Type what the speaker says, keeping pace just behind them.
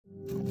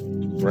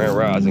Grand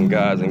Rising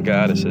guys and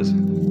goddesses.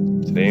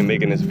 Today I'm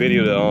making this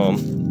video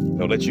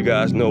to let you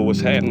guys know what's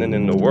happening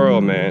in the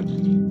world,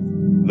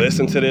 man.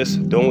 Listen to this,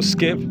 don't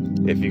skip.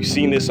 If you've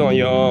seen this on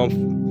your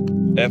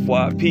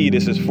FYP,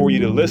 this is for you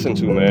to listen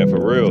to, man, for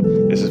real.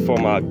 This is for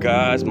my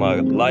guys, my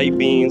light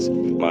beings,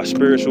 my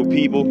spiritual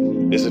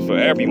people. This is for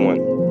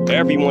everyone.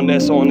 Everyone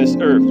that's on this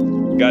earth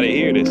gotta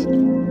hear this.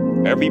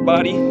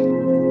 Everybody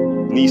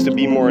needs to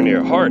be more in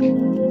their heart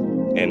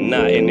and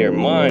not in their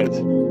minds.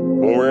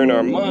 When we're in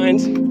our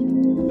minds,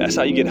 that's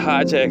how you get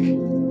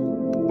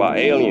hijacked by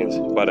aliens,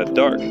 by the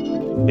dark.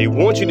 They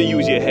want you to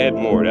use your head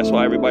more. That's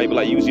why everybody be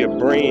like, use your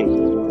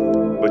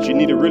brain. But you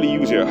need to really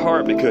use your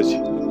heart, because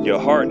your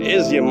heart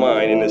is your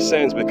mind in a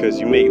sense, because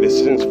you make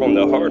decisions from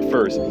the heart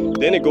first.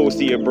 Then it goes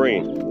to your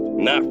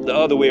brain, not the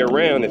other way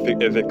around.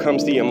 If it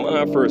comes to your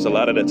mind first, a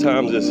lot of the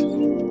times it's,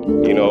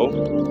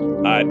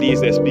 ideas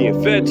that's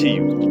being fed to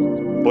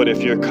you. But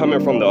if you're coming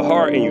from the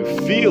heart and you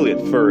feel it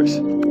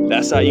first,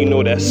 that's how you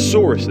know that's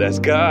source. That's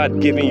God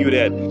giving you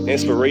that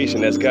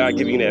inspiration. That's God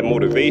giving you that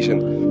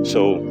motivation.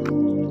 So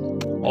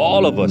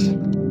all of us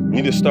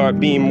need to start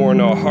being more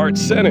in our heart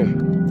center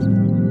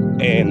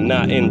and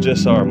not in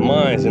just our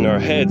minds and our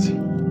heads.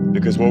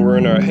 Because when we're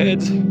in our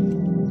heads,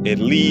 it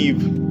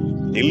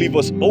leave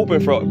us open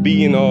for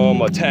being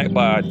attacked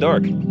by our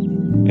dark.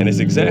 And it's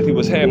exactly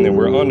what's happening.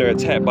 We're under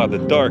attack by the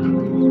dark,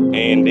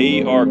 and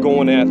they are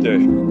going after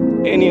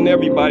any and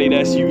everybody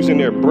that's using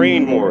their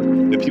brain more.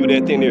 The people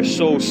that think they're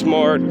so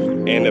smart,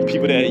 and the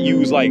people that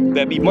use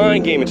that be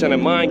mind gaming, trying to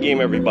mind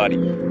game everybody.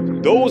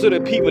 Those are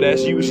the people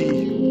that's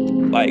usually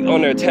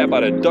under attack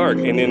by the dark,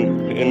 and then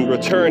in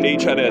return they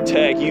try to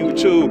attack you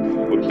too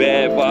with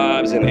bad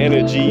vibes and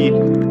energy.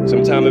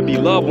 Sometimes it be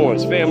loved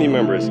ones, family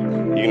members,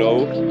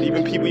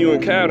 even people you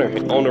encounter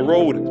on the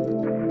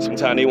road.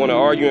 Sometimes they want to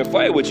argue and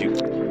fight with you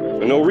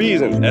for no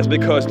reason. That's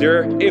because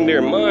they're in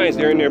their minds,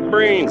 they're in their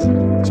brains.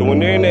 So when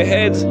they're in their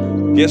heads,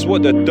 guess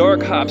what? The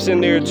dark hops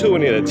in there too,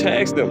 and it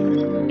attacks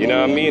them. You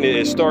know what I mean?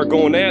 It start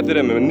going after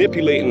them and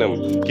manipulating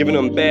them, giving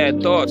them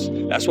bad thoughts.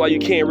 That's why you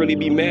can't really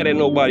be mad at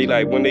nobody.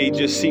 Like when they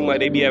just seem like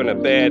they be having a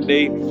bad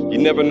day, you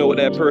never know what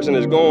that person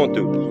is going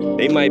through.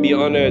 They might be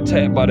under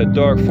attack by the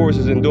dark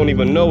forces and don't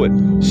even know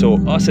it. So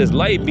us as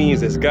light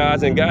beings, as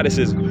gods and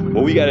goddesses,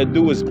 what we gotta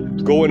do is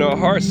go in our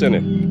heart center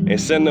and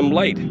send them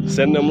light,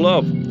 send them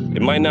love.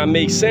 It might not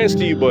make sense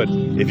to you, but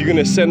if you're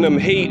gonna send them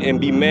hate and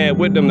be mad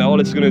with them, all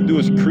it's gonna do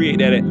is create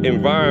that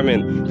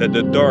environment that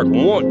the dark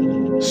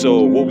want.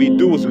 So what we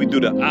do is we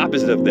do the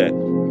opposite of that.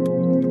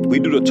 We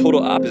do the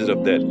total opposite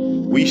of that.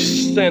 We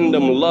send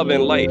them love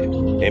and light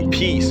and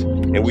peace,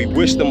 and we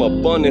wish them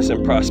abundance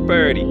and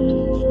prosperity.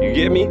 You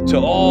get me? To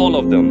all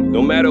of them,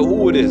 no matter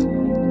who it is.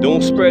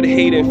 Don't spread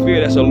hate and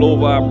fear, that's a low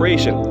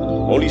vibration.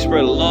 Only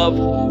spread love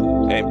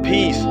and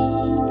peace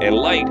and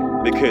light,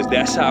 because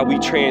that's how we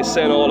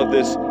transcend all of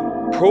this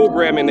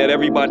programming that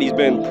everybody's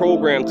been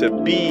programmed to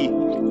be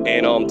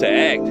and to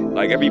act.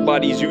 Like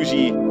everybody's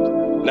usually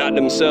not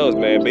themselves,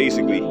 man,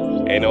 basically.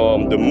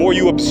 And the more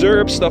you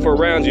observe stuff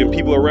around you and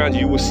people around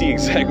you, you will see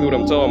exactly what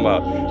I'm talking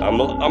about.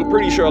 I'm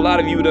pretty sure a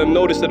lot of you done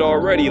noticed it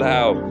already,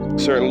 how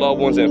certain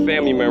loved ones and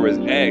family members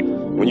act.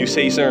 When you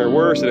say certain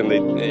words to them,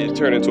 they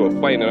turn into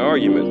a fight and an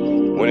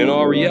argument. When in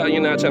all reality,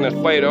 you're not trying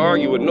to fight or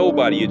argue with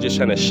nobody. You're just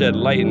trying to shed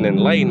light and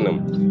enlighten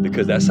them.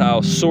 Because that's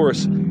how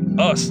source,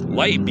 us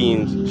light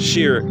beings,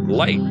 share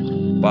light,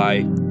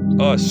 by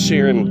us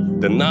sharing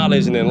the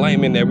knowledge and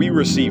enlightenment that we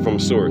receive from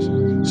source.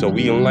 So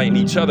we enlighten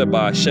each other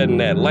by shedding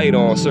that light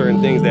on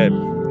certain things that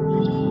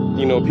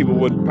people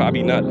would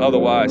probably not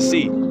otherwise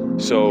see.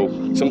 So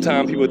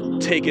sometimes people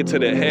take it to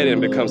the head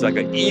and it becomes like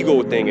an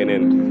ego thing, and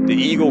then the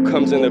ego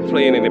comes into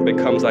play, and then it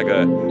becomes like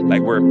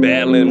we're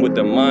battling with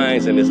the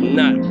minds, and it's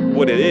not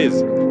what it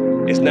is.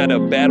 It's not a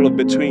battle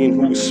between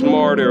who's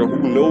smarter or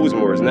who knows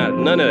more. It's not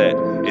none of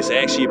that. It's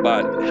actually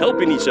about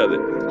helping each other.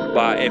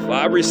 By if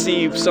I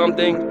receive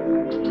something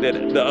that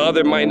the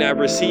other might not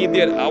receive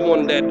yet, I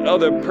want that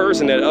other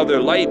person, that other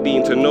light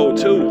being to know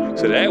too.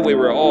 So that way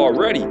we're all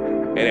ready,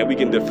 and that we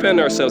can defend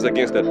ourselves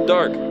against the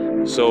dark.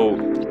 So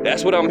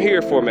that's what I'm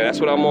here for, man. That's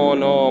what I'm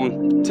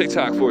on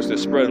TikTok for, is to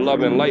spread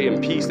love and light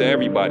and peace to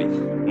everybody.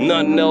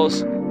 Nothing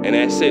else, and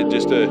that's it.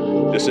 Just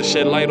to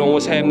shed light on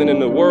what's happening in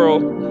the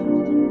world,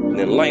 and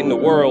enlighten the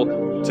world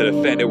to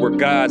the fact that we're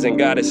gods and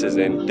goddesses,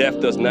 and death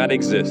does not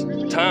exist.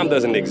 Time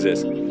doesn't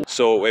exist.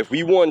 So if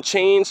we want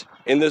change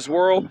in this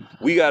world,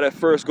 we gotta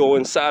first go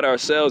inside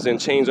ourselves and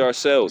change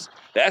ourselves.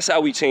 That's how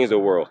we change the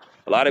world.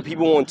 A lot of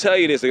people won't tell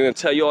you this. They're gonna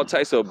tell you all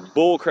types of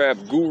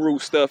bullcrap, guru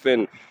stuff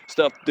and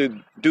stuff to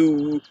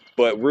do,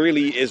 but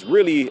really, it's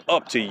really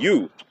up to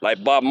you.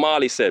 Like Bob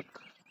Marley said,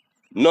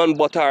 none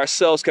but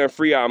ourselves can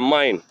free our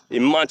mind.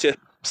 Imagine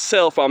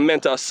self and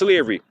mental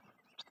slavery.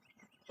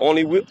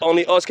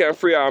 Only us can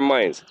free our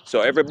minds.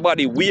 So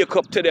everybody wake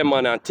up to them,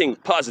 man, and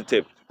think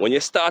positive. When you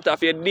start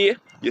off your day,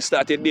 you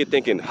start your day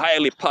thinking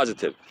highly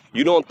positive.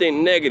 You don't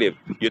think negative.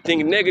 You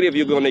think negative,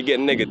 you're going to get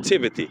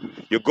negativity.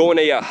 You go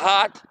into your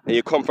heart, and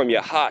you come from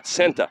your heart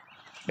center.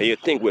 And you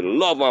think with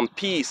love and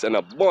peace and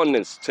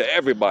abundance to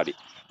everybody.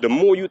 The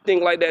more you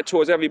think like that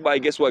towards everybody,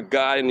 guess what?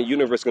 God and the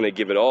universe is going to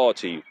give it all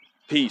to you.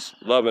 Peace,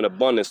 love, and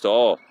abundance to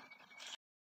all.